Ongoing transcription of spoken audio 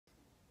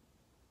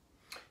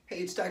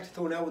Hey, it's Dr.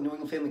 Thornell with New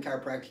England Family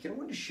Chiropractic, and I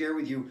wanted to share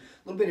with you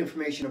a little bit of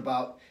information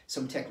about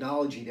some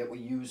technology that we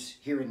use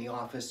here in the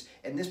office.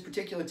 And this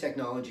particular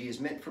technology is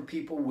meant for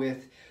people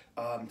with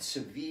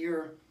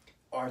severe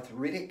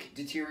arthritic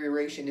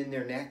deterioration in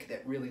their neck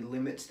that really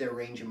limits their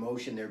range of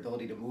motion, their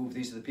ability to move.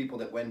 These are the people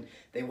that when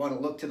they want to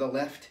look to the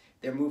left,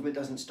 their movement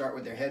doesn't start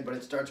with their head, but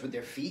it starts with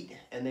their feet,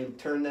 and they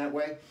turn that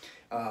way.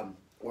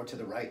 Or to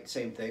the right,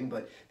 same thing.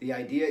 But the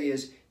idea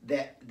is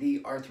that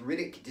the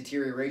arthritic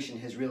deterioration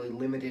has really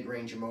limited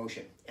range of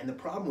motion. And the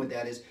problem with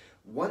that is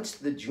once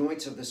the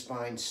joints of the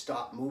spine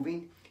stop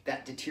moving,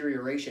 that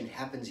deterioration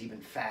happens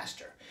even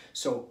faster.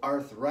 So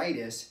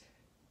arthritis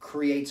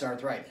creates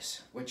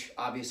arthritis, which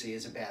obviously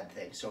is a bad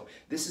thing. So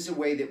this is a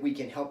way that we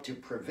can help to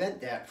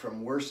prevent that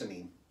from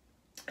worsening.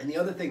 And the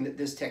other thing that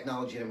this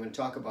technology that I'm going to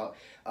talk about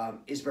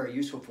is very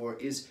useful for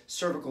is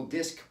cervical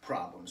disc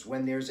problems.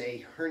 When there's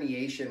a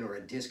herniation or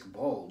a disc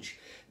bulge,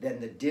 then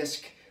the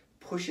disc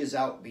pushes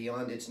out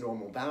beyond its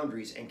normal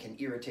boundaries and can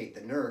irritate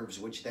the nerves,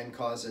 which then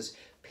causes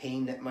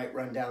pain that might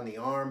run down the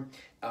arm.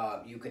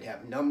 You could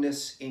have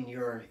numbness in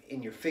your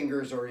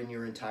fingers or in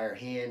your entire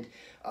hand.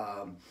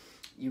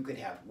 You could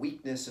have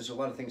weakness. There's a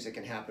lot of things that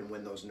can happen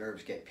when those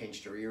nerves get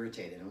pinched or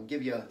irritated. And I'll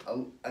give you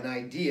an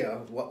idea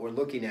of what we're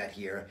looking at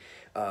here.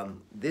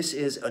 This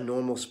is a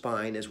normal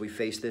spine as we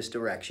face this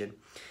direction.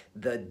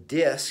 The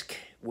disc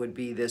would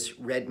be this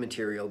red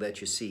material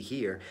that you see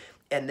here.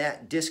 And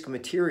that disc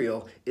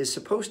material is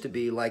supposed to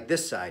be like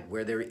this side,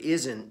 where there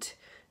isn't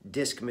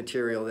disc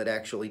material that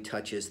actually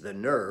touches the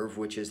nerve,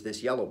 which is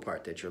this yellow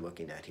part that you're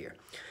looking at here.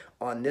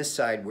 On this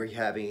side,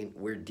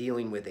 we're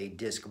dealing with a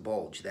disc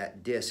bulge.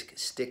 That disc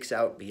sticks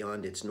out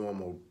beyond its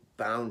normal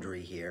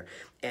boundary here,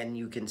 and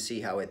you can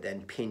see how it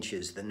then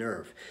pinches the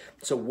nerve.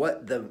 So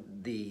what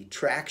the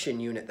traction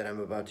unit that I'm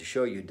about to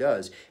show you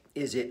does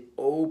is it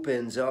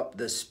opens up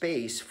the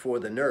space for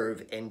the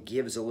nerve and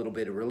gives a little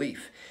bit of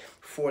relief.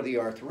 For the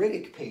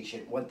arthritic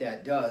patient, what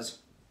that does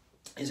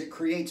is it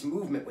creates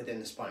movement within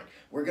the spine.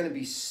 We're going to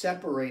be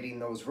separating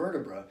those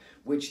vertebrae,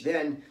 which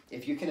then,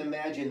 if you can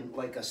imagine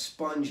like a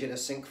sponge in a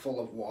sink full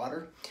of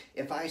water,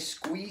 if I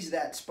squeeze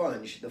that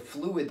sponge, the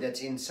fluid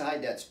that's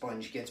inside that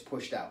sponge gets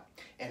pushed out.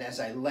 And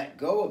as I let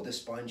go of the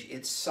sponge,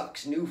 it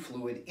sucks new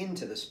fluid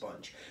into the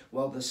sponge.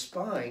 Well, the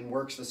spine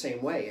works the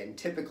same way, and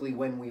typically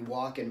when we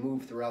walk and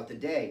move throughout the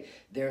day,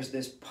 there's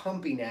this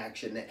pumping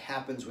action that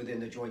happens within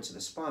the joints of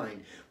the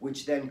spine,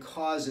 which then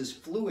causes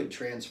fluid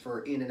transfer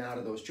in and out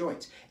of those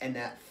joints. And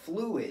that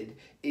fluid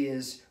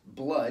is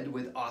blood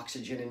with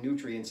oxygen and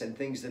nutrients and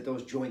things that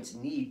those joints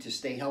need to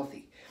stay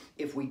healthy.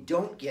 If we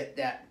don't get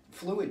that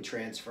fluid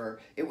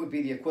transfer, it would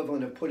be the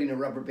equivalent of putting a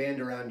rubber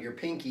band around your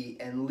pinky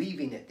and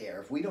leaving it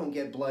there. If we don't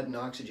get blood and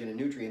oxygen and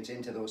nutrients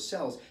into those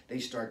cells, they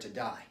start to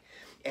die.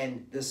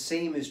 And the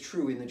same is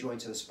true in the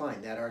joints of the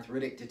spine. That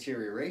arthritic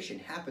deterioration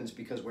happens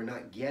because we're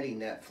not getting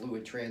that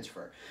fluid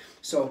transfer.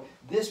 So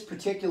this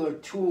particular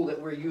tool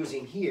that we're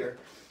using here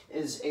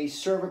is a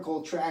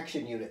cervical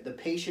traction unit. The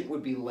patient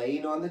would be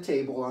laying on the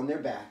table on their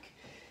back.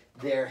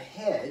 Their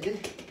head,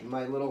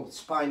 my little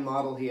spine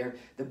model here,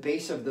 the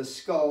base of the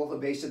skull, the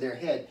base of their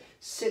head,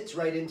 sits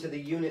right into the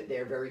unit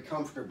there very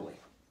comfortably.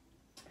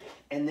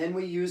 And then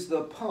we use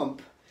the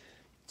pump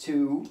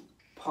to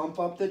pump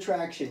up the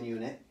traction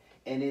unit.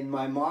 And in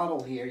my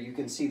model here, you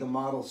can see the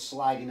model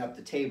sliding up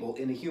the table.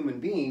 In a human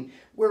being,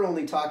 we're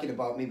only talking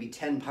about maybe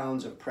 10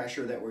 pounds of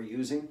pressure that we're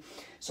using.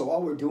 So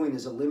all we're doing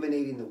is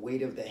eliminating the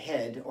weight of the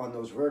head on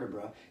those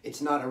vertebrae.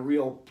 It's not a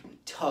real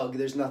tug.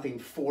 There's nothing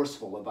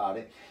forceful about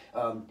it.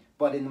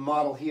 But in the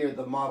model here,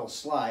 the model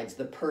slides.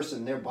 The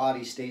person, their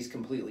body stays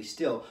completely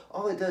still.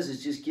 All it does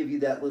is just give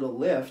you that little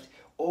lift,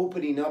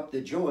 opening up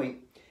the joint,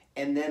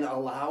 and then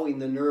allowing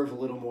the nerve a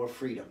little more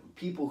freedom.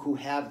 People who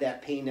have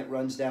that pain that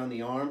runs down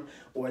the arm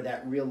or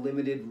that real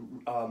limited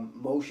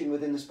motion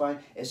within the spine,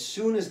 as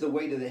soon as the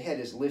weight of the head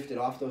is lifted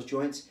off those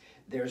joints,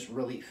 there's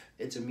relief.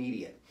 It's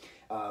immediate.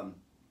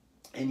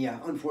 And yeah,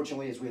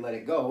 unfortunately, as we let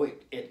it go,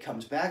 it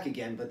comes back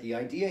again. But the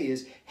idea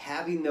is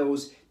having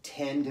those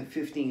 10 to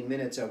 15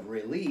 minutes of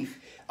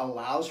relief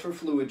allows for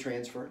fluid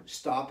transfer,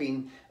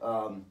 stopping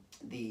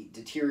the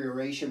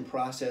deterioration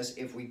process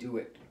if we do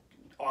it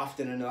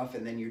often enough,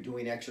 and then you're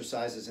doing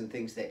exercises and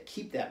things that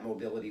keep that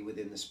mobility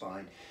within the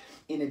spine.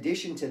 In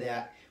addition to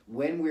that,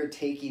 when we're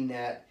taking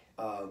that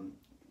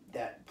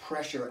that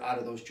pressure out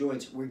of those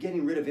joints, we're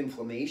getting rid of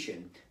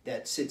inflammation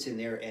that sits in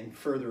there and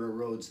further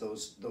erodes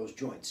those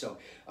joints. So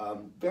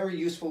very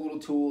useful little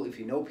tool if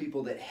you know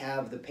people that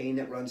have the pain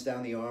that runs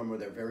down the arm or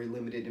they're very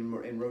limited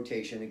in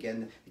rotation.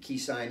 Again, the key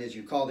sign is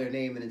you call their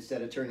name and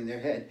instead of turning their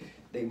head,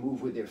 they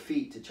move with their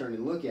feet to turn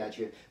and look at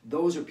you.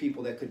 Those are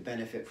people that could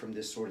benefit from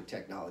this sort of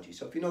technology.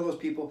 So if you know those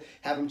people,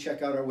 have them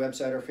check out our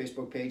website, our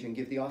Facebook page, and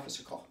give the office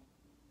a call.